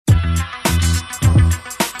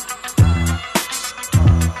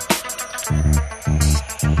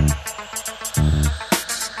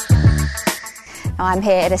I'm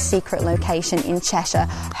here at a secret location in Cheshire,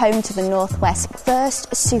 home to the North West's first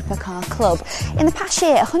supercar club. In the past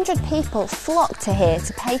year, 100 people flocked to here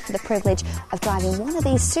to pay for the privilege of driving one of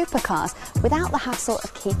these supercars without the hassle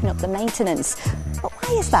of keeping up the maintenance. But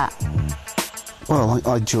why is that? Well,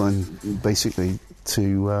 I joined basically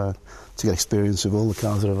to get experience of all the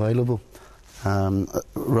cars that are available.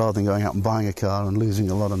 Rather than going out and buying a car and losing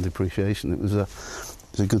a lot on depreciation, it was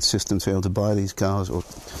a good system to be able to buy these cars, or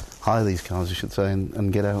hire these cars I should say,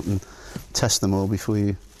 and get out and test them all before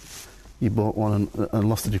you bought one and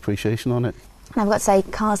lost the depreciation on it. And I've got to say,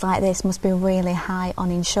 cars like this must be really high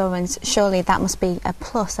on insurance. Surely that must be a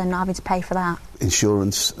plus and not having to pay for that.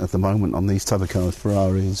 Insurance at the moment on these type of cars,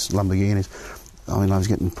 Ferraris, Lamborghinis, I mean, I was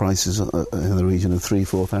getting prices in the region of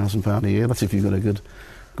 £3,000–4,000 a year. That's if you've got a good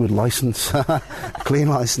licence, clean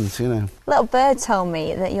licence, you know. Little Bird told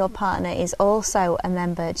me that your partner is also a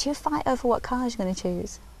member. Do you fight over what cars you're going to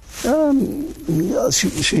choose?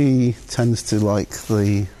 She tends to like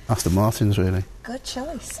the Aston Martins, really. Good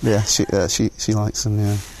choice. Yeah, she likes them,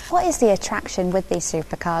 yeah. What is the attraction with these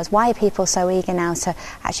supercars? Why are people so eager now to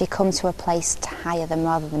actually come to a place to hire them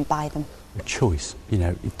rather than buy them? Choice, you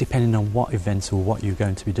know, depending on what events or what you're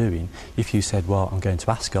going to be doing. If you said, well, I'm going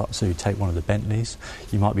to Ascot, so you take one of the Bentleys.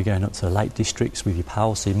 You might be going up to the Lake Districts with your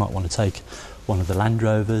pals, so you might want to take one of the Land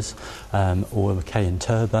Rovers or a Cayenne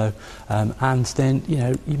Turbo, and then, you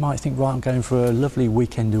know, you might think, right, I'm going for a lovely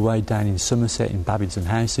weekend away down in Somerset in Babington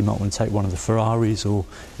House. You might want to take one of the Ferraris or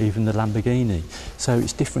even the Lamborghini. So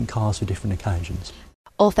it's different cars for different occasions.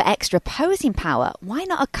 Or for extra posing power, why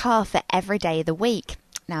not a car for every day of the week?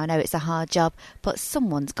 Now, I know it's a hard job, but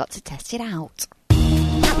someone's got to test it out.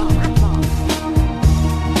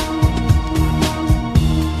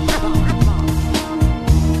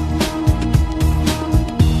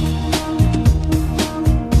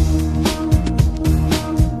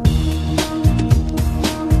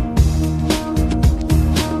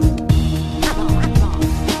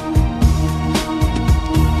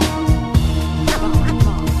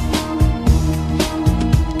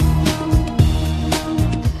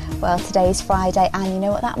 Well, today's Friday, and you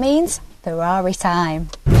know what that means? Ferrari time.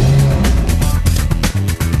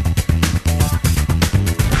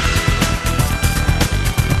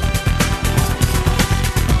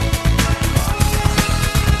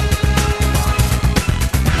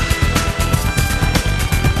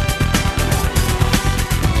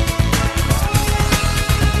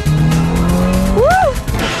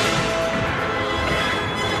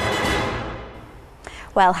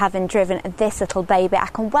 Well, having driven this little baby, I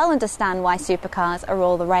can well understand why supercars are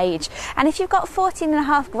all the rage. And if you've got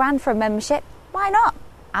 14.5 grand for a membership, why not?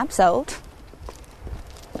 I'm sold.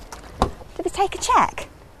 Did we take a check?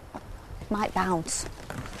 Might bounce.